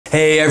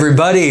Hey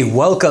everybody,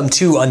 welcome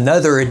to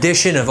another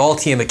edition of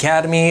Altium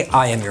Academy.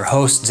 I am your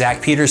host,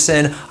 Zach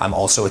Peterson. I'm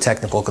also a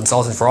technical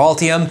consultant for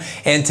Altium,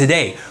 and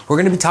today we're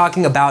going to be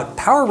talking about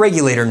power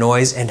regulator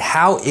noise and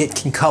how it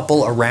can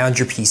couple around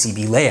your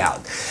PCB layout.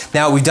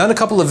 Now, we've done a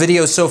couple of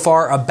videos so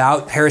far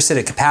about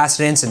parasitic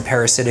capacitance and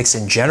parasitics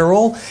in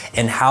general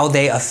and how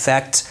they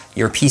affect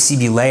your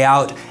PCB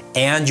layout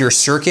and your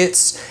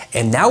circuits.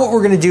 And now what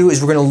we're going to do is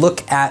we're going to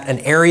look at an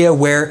area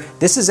where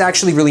this is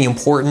actually really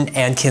important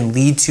and can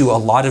lead to a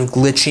lot of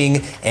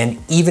glitching and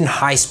even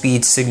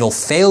high-speed signal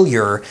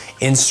failure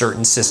in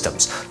certain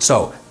systems.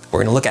 So we're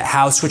going to look at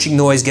how switching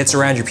noise gets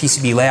around your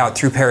PCB layout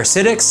through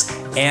parasitics,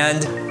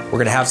 and we're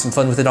going to have some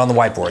fun with it on the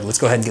whiteboard. Let's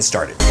go ahead and get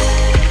started.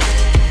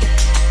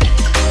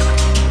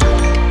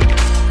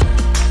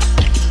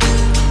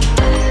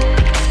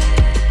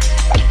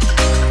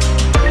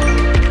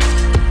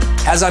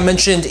 As I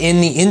mentioned in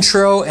the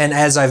intro, and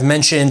as I've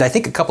mentioned I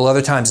think a couple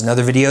other times in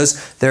other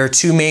videos, there are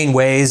two main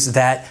ways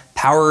that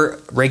power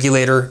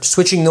regulator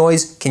switching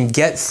noise can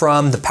get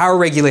from the power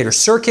regulator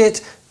circuit,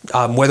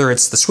 whether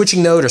it's the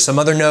switching node or some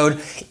other node,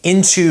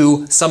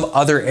 into some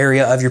other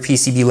area of your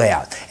PCB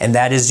layout. And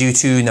that is due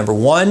to, number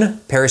one,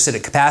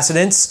 parasitic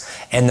capacitance,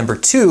 and number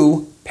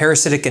two,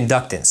 parasitic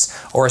inductance,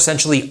 or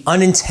essentially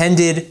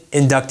unintended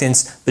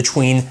inductance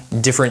between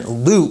different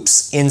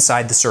loops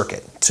inside the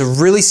circuit. To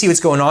really see what's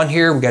going on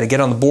here, we've got to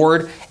get on the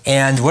board,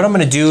 and what I'm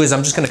going to do is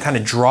I'm just going to kind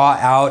of draw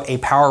out a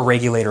power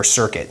regulator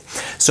circuit.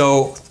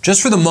 So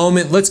just for the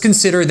moment, let's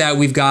consider that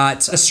we've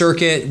got a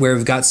circuit where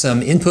we've got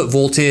some input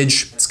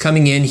voltage. It's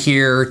coming in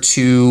here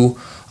to,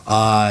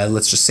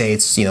 let's just say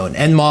it's, an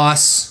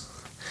NMOS,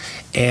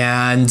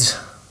 and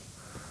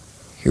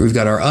here we've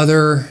got our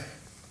other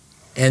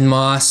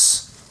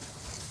NMOS.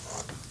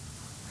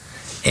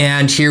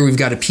 And here we've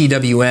got a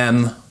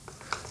PWM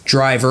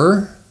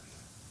driver.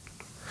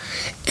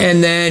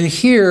 And then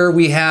here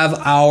we have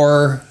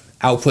our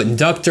output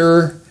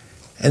inductor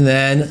and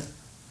then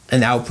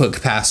an output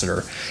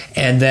capacitor.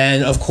 And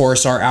then of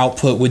course our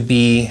output would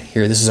be,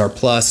 here this is our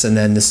plus and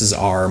then this is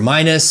our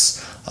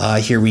minus.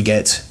 Here we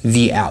get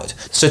V out.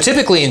 So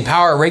typically in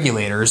power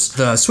regulators,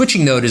 the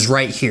switching node is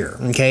right here,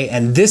 okay?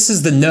 And this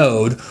is the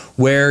node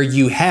where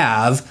you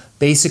have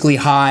basically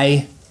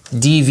high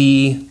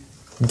dV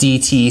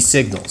dt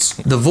signals.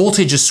 The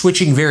voltage is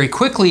switching very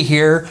quickly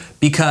here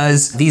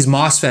because these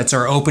MOSFETs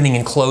are opening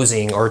and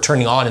closing or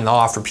turning on and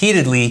off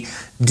repeatedly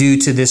due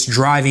to this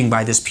driving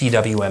by this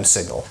PWM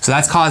signal. So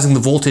that's causing the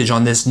voltage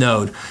on this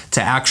node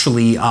to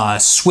actually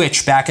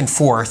switch back and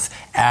forth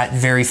at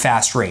very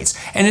fast rates.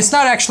 And it's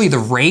not actually the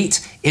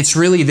rate, it's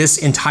really this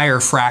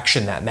entire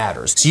fraction that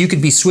matters. So you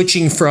could be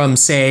switching from,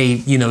 say,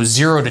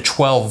 0 to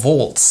 12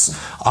 volts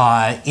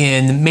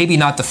in maybe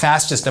not the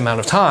fastest amount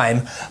of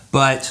time,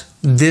 but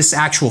this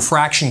actual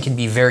fraction can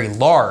be very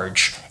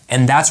large,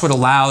 and that's what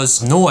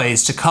allows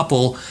noise to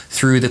couple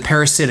through the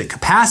parasitic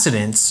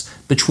capacitance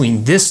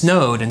between this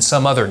node and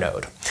some other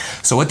node.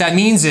 So what that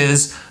means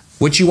is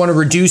what you want to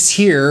reduce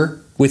here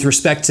with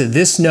respect to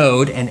this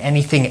node and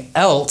anything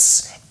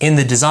else in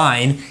the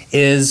design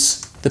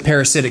is the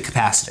parasitic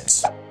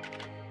capacitance.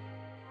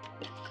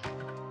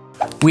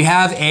 We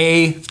have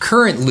a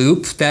current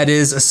loop that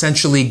is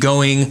essentially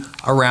going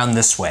around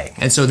this way.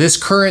 And so this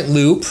current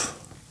loop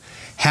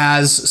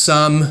has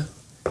some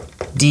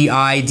di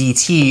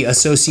dt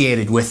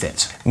associated with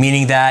it,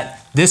 meaning that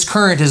this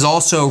current is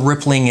also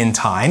rippling in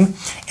time.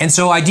 And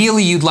so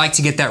ideally you'd like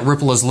to get that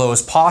ripple as low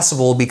as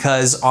possible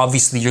because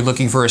obviously you're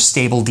looking for a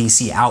stable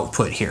DC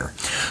output here.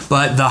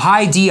 But the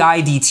high di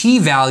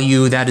dt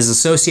value that is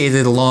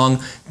associated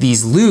along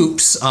these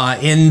loops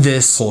in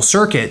this whole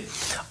circuit,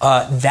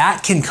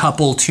 that can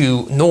couple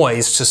to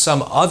noise to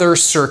some other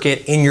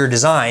circuit in your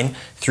design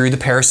through the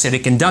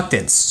parasitic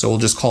inductance. So we'll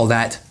just call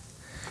that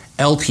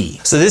LP.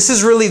 So this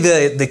is really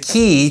the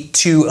key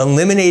to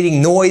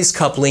eliminating noise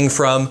coupling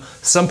from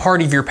some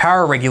part of your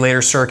power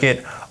regulator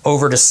circuit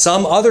over to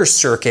some other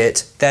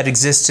circuit that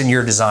exists in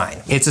your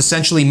design. It's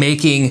essentially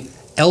making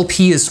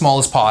LP as small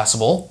as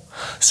possible,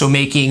 so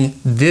making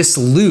this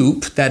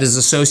loop that is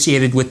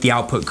associated with the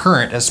output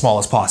current as small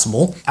as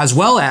possible, as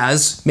well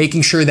as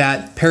making sure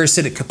that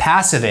parasitic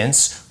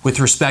capacitance with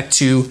respect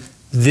to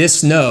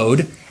this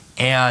node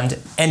and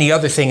any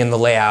other thing in the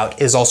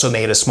layout is also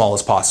made as small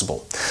as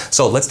possible.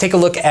 So let's take a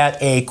look at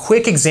a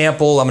quick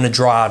example I'm going to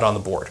draw out on the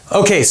board.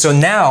 Okay, so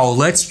now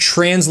let's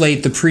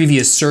translate the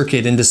previous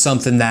circuit into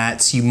something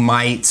that you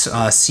might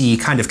see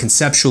kind of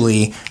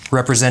conceptually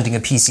representing a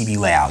PCB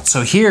layout.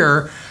 So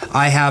here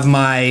I have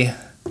my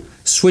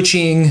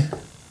switching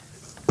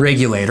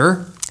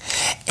regulator,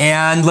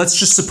 and let's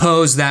just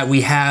suppose that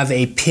we have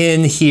a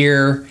pin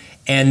here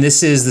and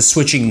this is the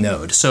switching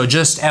node. So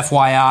just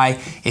FYI,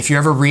 if you're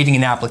ever reading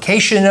an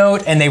application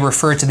note and they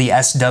refer to the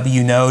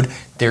SW node,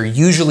 they're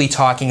usually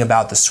talking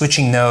about the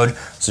switching node.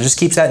 So just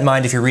keep that in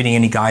mind if you're reading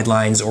any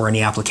guidelines or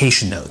any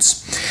application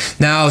notes.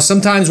 Now,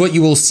 sometimes what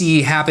you will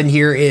see happen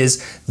here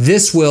is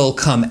this will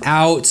come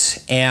out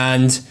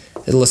and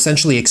It'll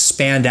essentially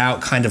expand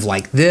out kind of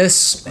like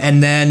this,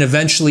 and then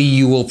eventually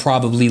you will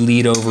probably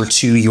lead over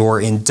to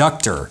your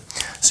inductor.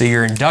 So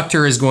your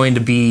inductor is going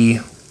to be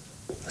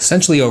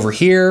essentially over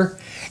here,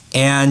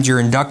 and your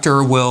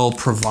inductor will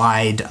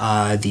provide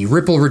the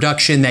ripple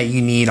reduction that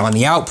you need on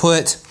the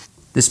output.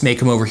 This may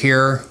come over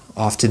here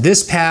off to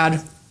this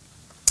pad.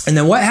 And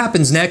then what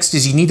happens next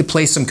is you need to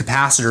place some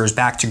capacitors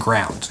back to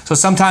ground. So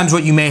sometimes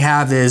what you may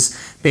have is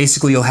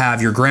basically you'll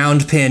have your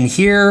ground pin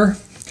here,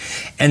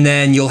 and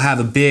then you'll have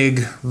a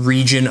big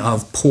region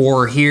of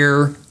pore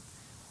here.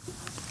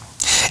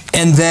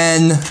 And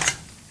then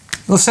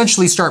you'll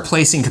essentially start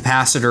placing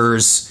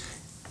capacitors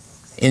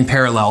in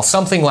parallel,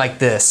 something like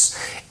this,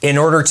 in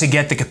order to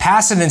get the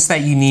capacitance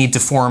that you need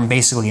to form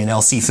basically an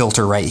LC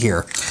filter right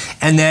here.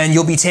 And then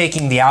you'll be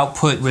taking the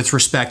output with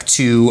respect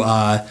to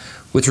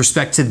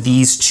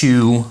these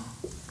two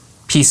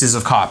pieces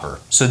of copper.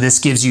 So this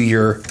gives you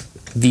your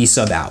V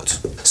sub out.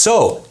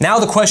 So now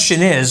the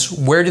question is,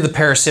 where do the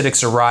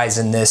parasitics arise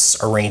in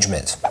this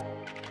arrangement?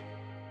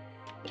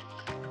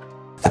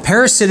 The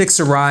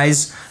parasitics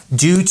arise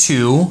due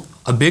to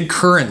a big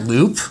current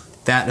loop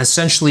that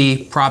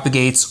essentially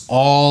propagates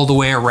all the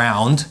way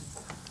around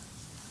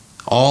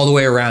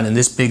in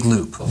this big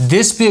loop.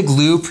 This big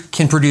loop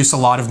can produce a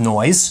lot of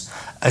noise,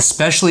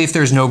 especially if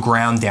there's no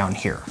ground down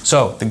here.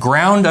 So the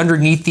ground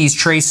underneath these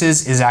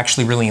traces is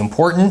actually really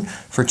important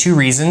for two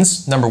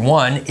reasons. Number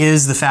one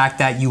is the fact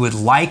that you would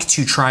like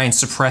to try and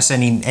suppress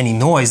any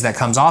noise that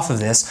comes off of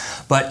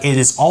this, but it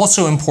is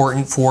also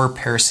important for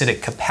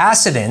parasitic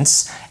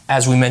capacitance,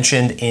 as we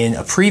mentioned in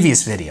a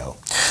previous video.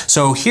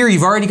 So here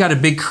you've already got a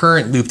big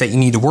current loop that you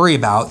need to worry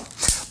about,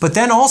 but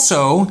then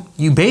also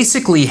you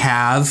basically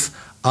have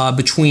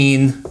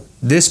between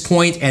this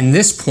point and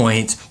this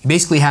point, you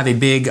basically have a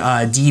big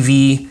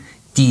dV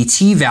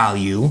dt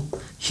value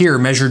here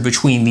measured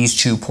between these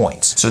 2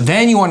 points. So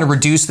then you want to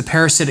reduce the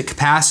parasitic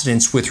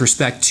capacitance with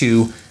respect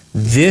to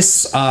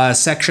this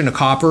section of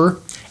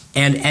copper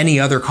and any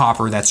other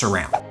copper that's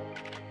around.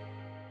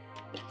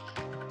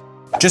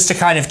 Just to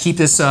kind of keep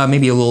this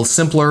maybe a little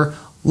simpler,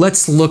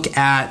 let's look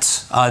at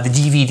the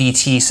dV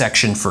dt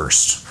section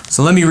first.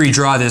 So let me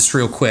redraw this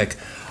real quick.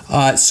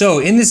 So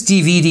in this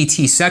dV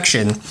dt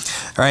section,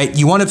 all right,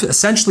 you want to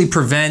essentially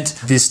prevent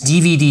this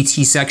dV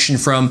dt section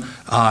from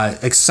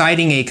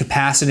exciting a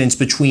capacitance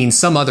between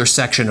some other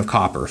section of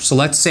copper. So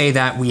let's say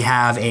that we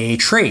have a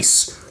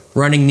trace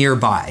running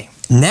nearby.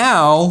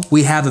 Now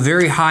we have a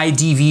very high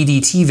dV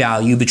dt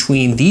value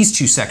between these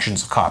two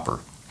sections of copper.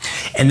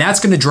 And that's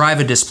going to drive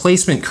a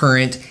displacement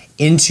current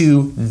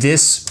into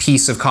this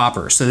piece of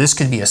copper. So this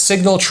could be a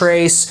signal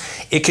trace,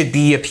 it could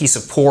be a piece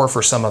of pore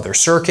for some other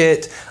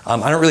circuit. I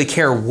don't really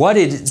care what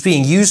it's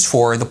being used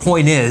for. The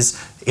point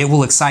is, it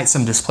will excite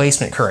some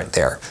displacement current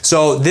there.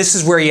 So this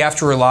is where you have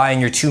to rely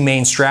on your two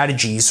main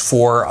strategies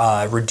for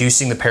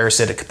reducing the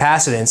parasitic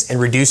capacitance and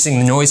reducing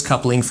the noise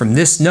coupling from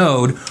this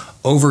node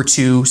over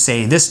to,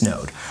 say, this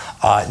node.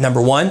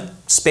 Number one,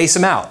 space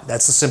them out.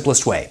 That's the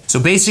simplest way. So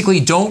basically,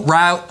 don't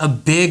route a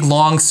big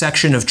long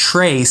section of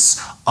trace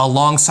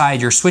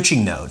alongside your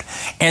switching node.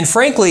 And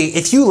frankly,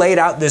 if you laid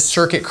out this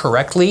circuit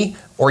correctly,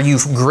 or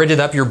you've gridded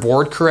up your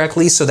board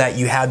correctly so that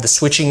you had the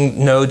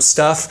switching node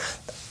stuff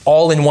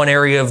all in one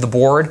area of the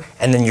board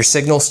and then your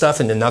signal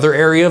stuff in another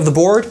area of the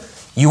board,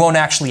 you won't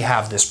actually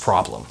have this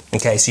problem.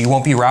 Okay, so you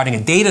won't be routing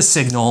a data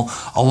signal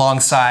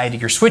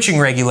alongside your switching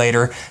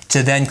regulator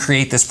to then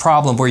create this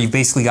problem where you've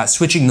basically got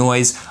switching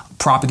noise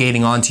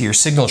propagating onto your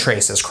signal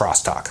trace as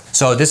crosstalk.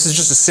 So this is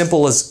just as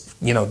simple as,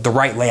 the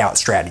right layout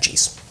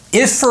strategies.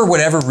 If for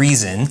whatever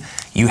reason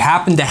you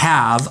happen to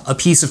have a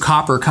piece of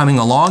copper coming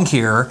along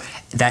here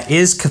that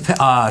is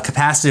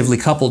capacitively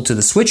coupled to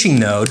the switching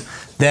node,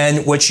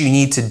 then what you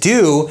need to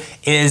do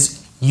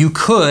is you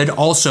could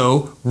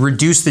also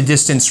reduce the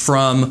distance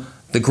from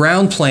the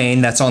ground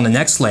plane that's on the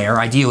next layer,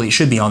 ideally it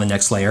should be on the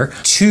next layer,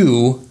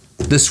 to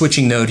the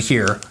switching node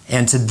here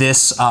and to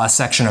this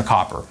section of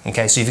copper.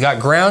 Okay, so you've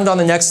got ground on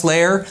the next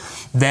layer,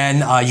 then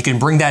you can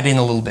bring that in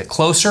a little bit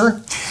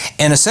closer.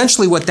 And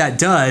essentially what that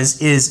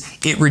does is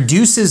it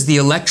reduces the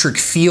electric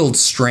field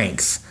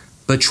strength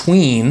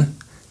between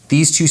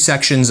these two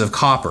sections of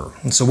copper.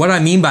 And so what I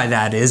mean by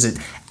that is it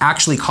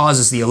actually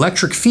causes the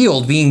electric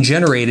field being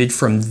generated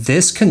from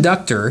this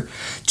conductor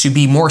to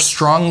be more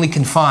strongly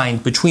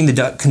confined between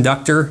the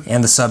conductor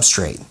and the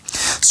substrate.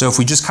 So if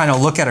we just kind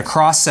of look at a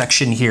cross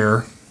section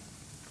here,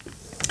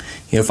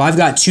 if I've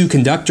got two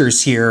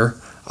conductors here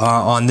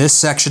on this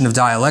section of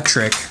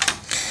dielectric,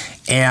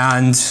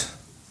 and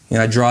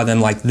I draw them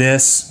like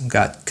this, I've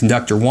got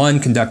conductor 1,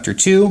 conductor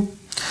 2.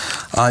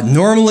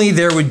 Normally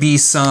there would be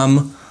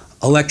some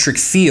electric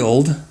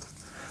field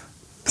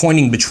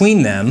pointing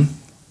between them,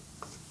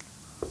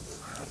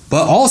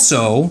 but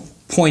also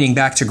pointing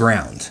back to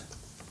ground.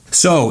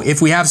 So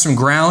if we have some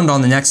ground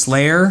on the next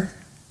layer,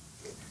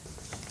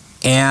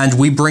 and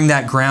we bring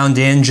that ground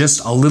in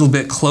just a little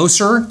bit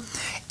closer,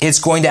 it's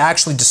going to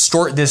actually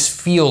distort this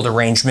field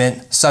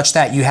arrangement such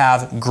that you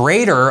have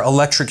greater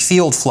electric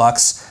field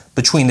flux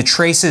between the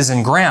traces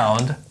and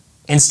ground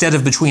instead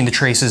of between the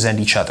traces and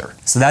each other.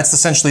 So that's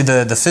essentially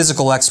the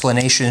physical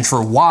explanation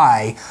for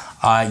why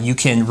you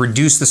can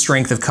reduce the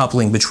strength of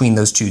coupling between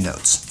those two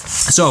nodes.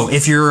 So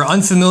if you're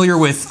unfamiliar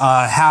with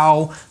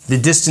how the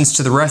distance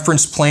to the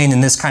reference plane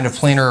in this kind of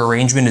planar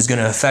arrangement is going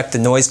to affect the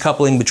noise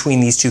coupling between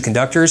these two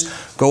conductors,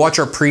 go watch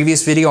our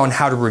previous video on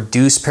how to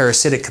reduce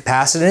parasitic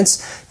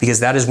capacitance, because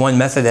that is one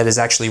method that is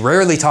actually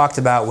rarely talked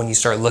about when you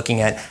start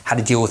looking at how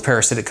to deal with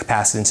parasitic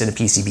capacitance in a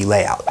PCB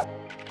layout.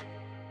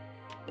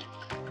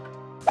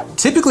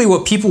 Typically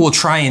what people will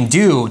try and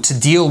do to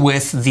deal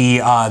with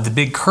the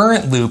big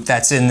current loop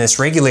that's in this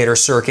regulator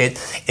circuit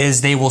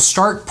is they will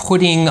start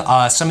putting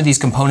some of these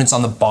components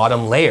on the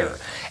bottom layer.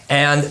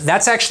 And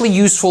that's actually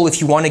useful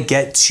if you want to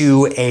get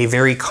to a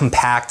very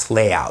compact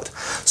layout.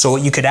 So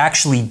what you could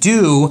actually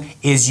do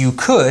is you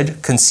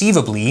could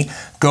conceivably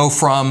go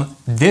from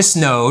this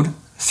node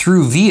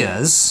through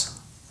vias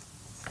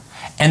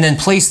and then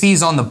place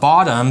these on the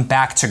bottom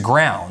back to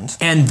ground,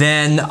 and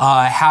then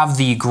have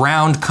the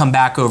ground come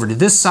back over to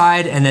this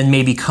side and then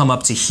maybe come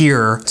up to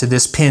here to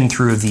this pin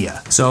through a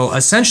via. So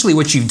essentially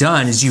what you've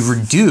done is you've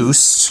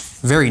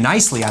reduced, very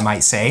nicely I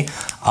might say,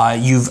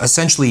 you've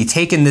essentially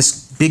taken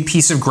this big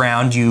piece of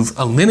ground, you've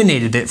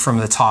eliminated it from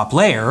the top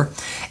layer,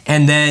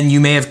 and then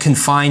you may have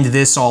confined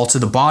this all to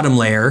the bottom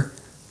layer,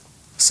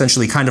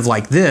 essentially kind of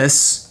like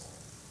this.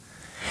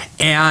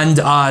 And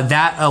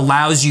that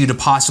allows you to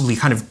possibly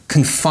kind of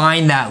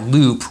confine that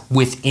loop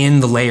within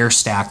the layer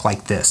stack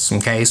like this,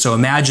 okay? So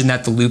imagine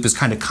that the loop is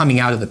kind of coming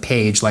out of the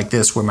page like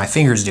this where my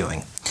finger's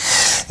doing.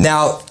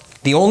 Now,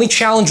 the only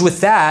challenge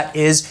with that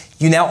is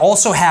you now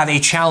also have a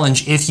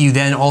challenge if you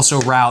then also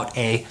route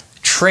a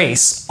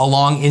trace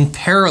along in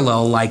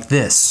parallel like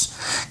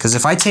this. Because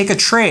if I take a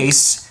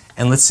trace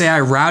and let's say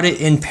I route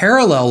it in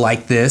parallel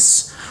like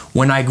this,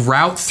 when I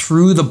route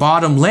through the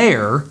bottom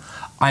layer,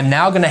 I'm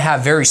now going to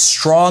have very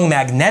strong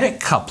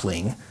magnetic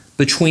coupling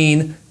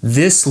between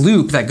this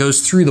loop that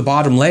goes through the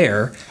bottom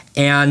layer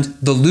and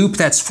the loop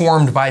that's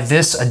formed by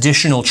this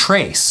additional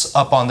trace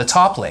up on the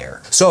top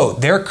layer. So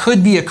there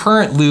could be a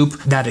current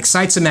loop that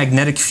excites a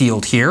magnetic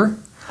field here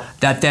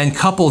that then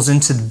couples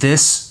into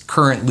this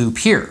current loop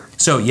here.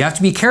 So you have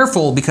to be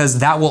careful because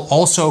that will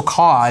also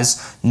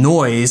cause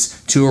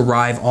noise to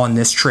arrive on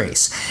this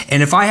trace.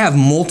 And if I have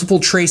multiple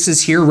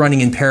traces here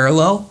running in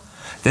parallel,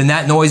 then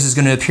that noise is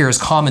going to appear as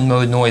common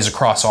mode noise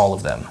across all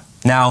of them.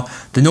 Now,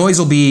 the noise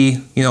will be,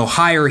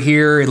 higher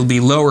here, it'll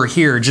be lower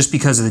here just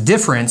because of the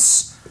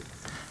difference.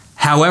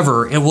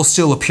 However, it will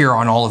still appear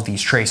on all of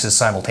these traces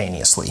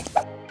simultaneously.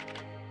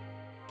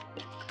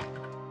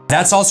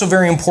 That's also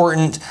very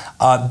important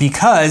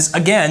because,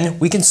 again,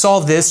 we can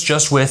solve this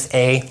just with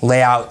a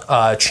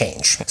layout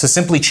change. So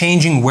simply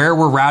changing where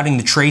we're routing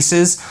the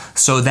traces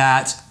so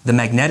that the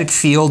magnetic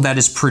field that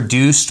is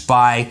produced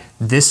by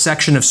this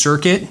section of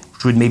circuit,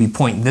 which would maybe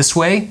point this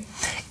way,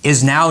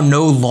 is now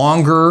no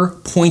longer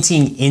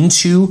pointing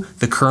into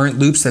the current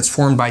loops that's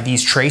formed by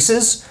these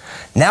traces.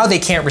 Now they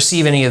can't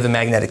receive any of the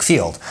magnetic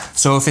field.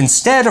 So if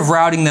instead of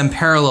routing them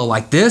parallel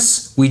like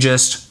this, we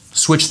just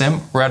switch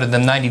them, routed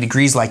them 90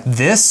 degrees like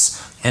this,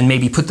 and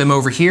maybe put them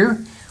over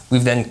here,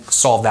 we've then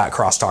solved that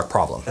crosstalk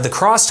problem. The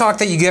crosstalk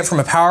that you get from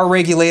a power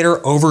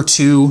regulator over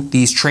to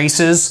these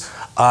traces,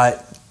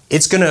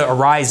 it's going to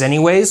arise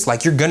anyways.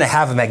 Like, you're going to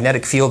have a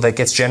magnetic field that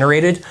gets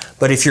generated,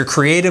 but if you're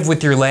creative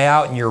with your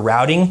layout and your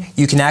routing,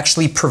 you can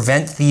actually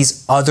prevent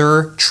these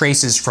other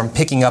traces from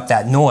picking up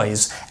that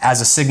noise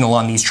as a signal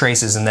on these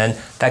traces, and then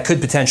that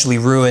could potentially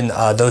ruin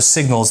those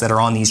signals that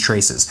are on these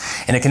traces.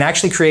 And it can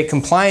actually create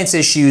compliance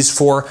issues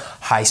for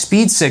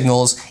high-speed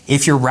signals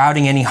if you're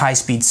routing any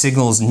high-speed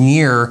signals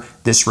near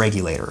this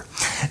regulator.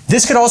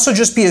 This could also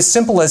just be as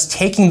simple as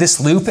taking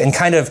this loop and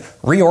kind of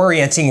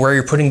reorienting where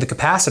you're putting the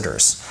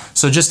capacitors.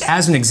 So just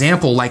as an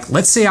example, like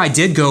let's say I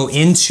did go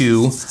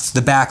into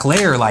the back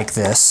layer like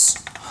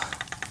this.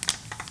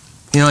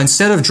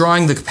 Instead of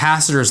drawing the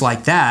capacitors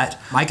like that,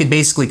 I could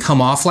basically come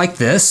off like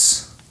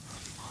this.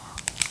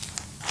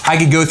 I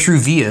could go through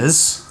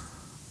vias.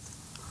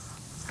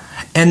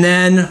 And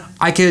then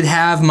I could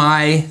have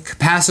my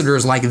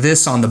capacitors like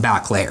this on the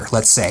back layer,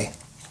 let's say.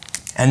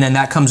 And then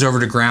that comes over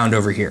to ground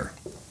over here.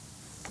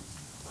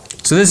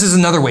 So this is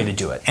another way to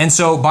do it. And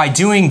so by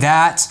doing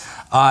that,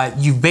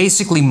 you've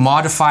basically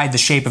modified the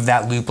shape of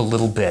that loop a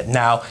little bit.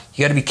 Now,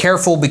 you got to be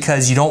careful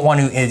because you don't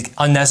want to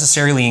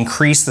unnecessarily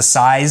increase the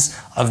size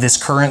of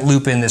this current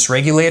loop in this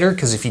regulator,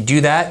 because if you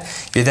do that,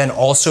 you're then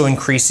also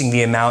increasing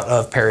the amount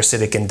of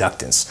parasitic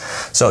inductance.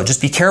 So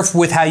just be careful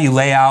with how you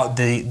lay out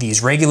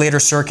these regulator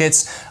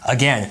circuits.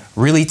 Again,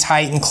 really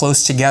tight and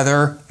close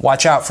together.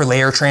 Watch out for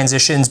layer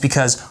transitions,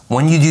 because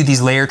when you do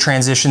these layer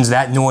transitions,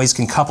 that noise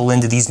can couple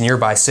into these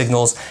nearby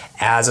signals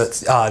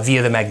as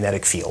via the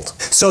magnetic field.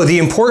 So the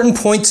important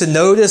point to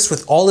notice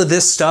with all of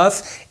this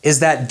stuff is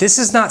that this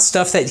is not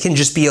stuff that can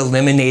just be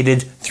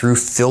eliminated through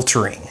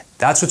filtering.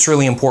 That's what's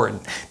really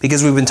important,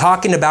 because we've been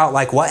talking about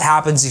like what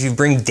happens if you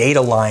bring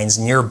data lines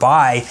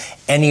nearby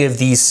any of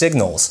these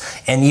signals.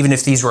 And even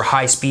if these were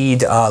high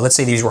speed, let's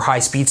say these were high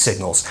speed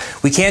signals,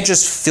 we can't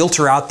just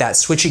filter out that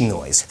switching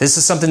noise. This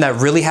is something that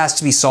really has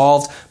to be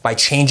solved by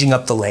changing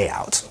up the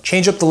layout.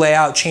 Change up the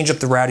layout, change up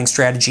the routing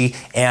strategy,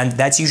 and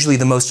that's usually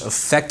the most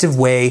effective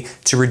way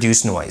to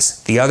reduce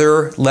noise. The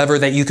other lever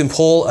that you can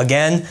pull,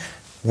 again,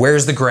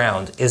 where's the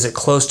ground? Is it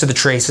close to the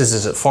traces?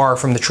 Is it far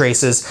from the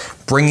traces?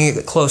 Bringing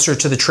it closer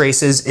to the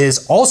traces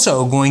is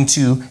also going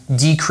to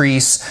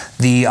decrease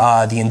the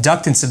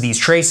inductance of these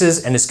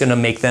traces, and it's going to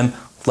make them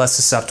less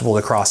susceptible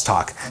to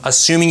crosstalk,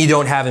 assuming you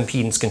don't have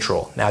impedance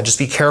control. Now just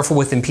be careful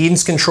with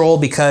impedance control,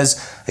 because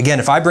again,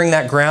 if I bring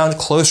that ground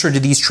closer to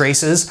these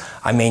traces,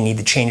 I may need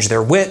to change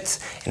their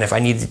width, and if I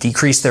need to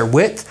decrease their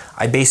width,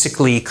 I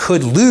basically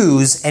could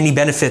lose any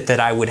benefit that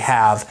I would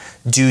have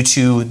due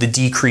to the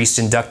decreased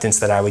inductance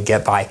that I would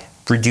get by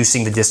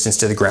reducing the distance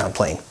to the ground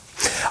plane.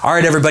 All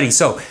right, everybody,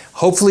 so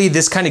hopefully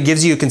this kind of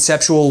gives you a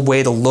conceptual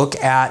way to look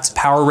at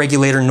power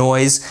regulator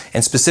noise,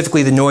 and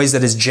specifically the noise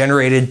that is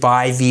generated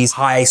by these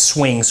high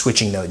swing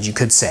switching nodes, you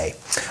could say.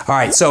 All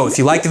right, so if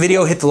you like the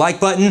video, hit the like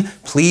button.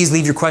 Please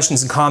leave your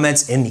questions and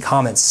comments in the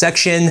comments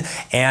section,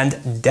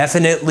 and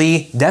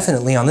definitely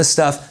on this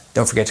stuff,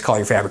 don't forget to call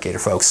your fabricator,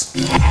 folks.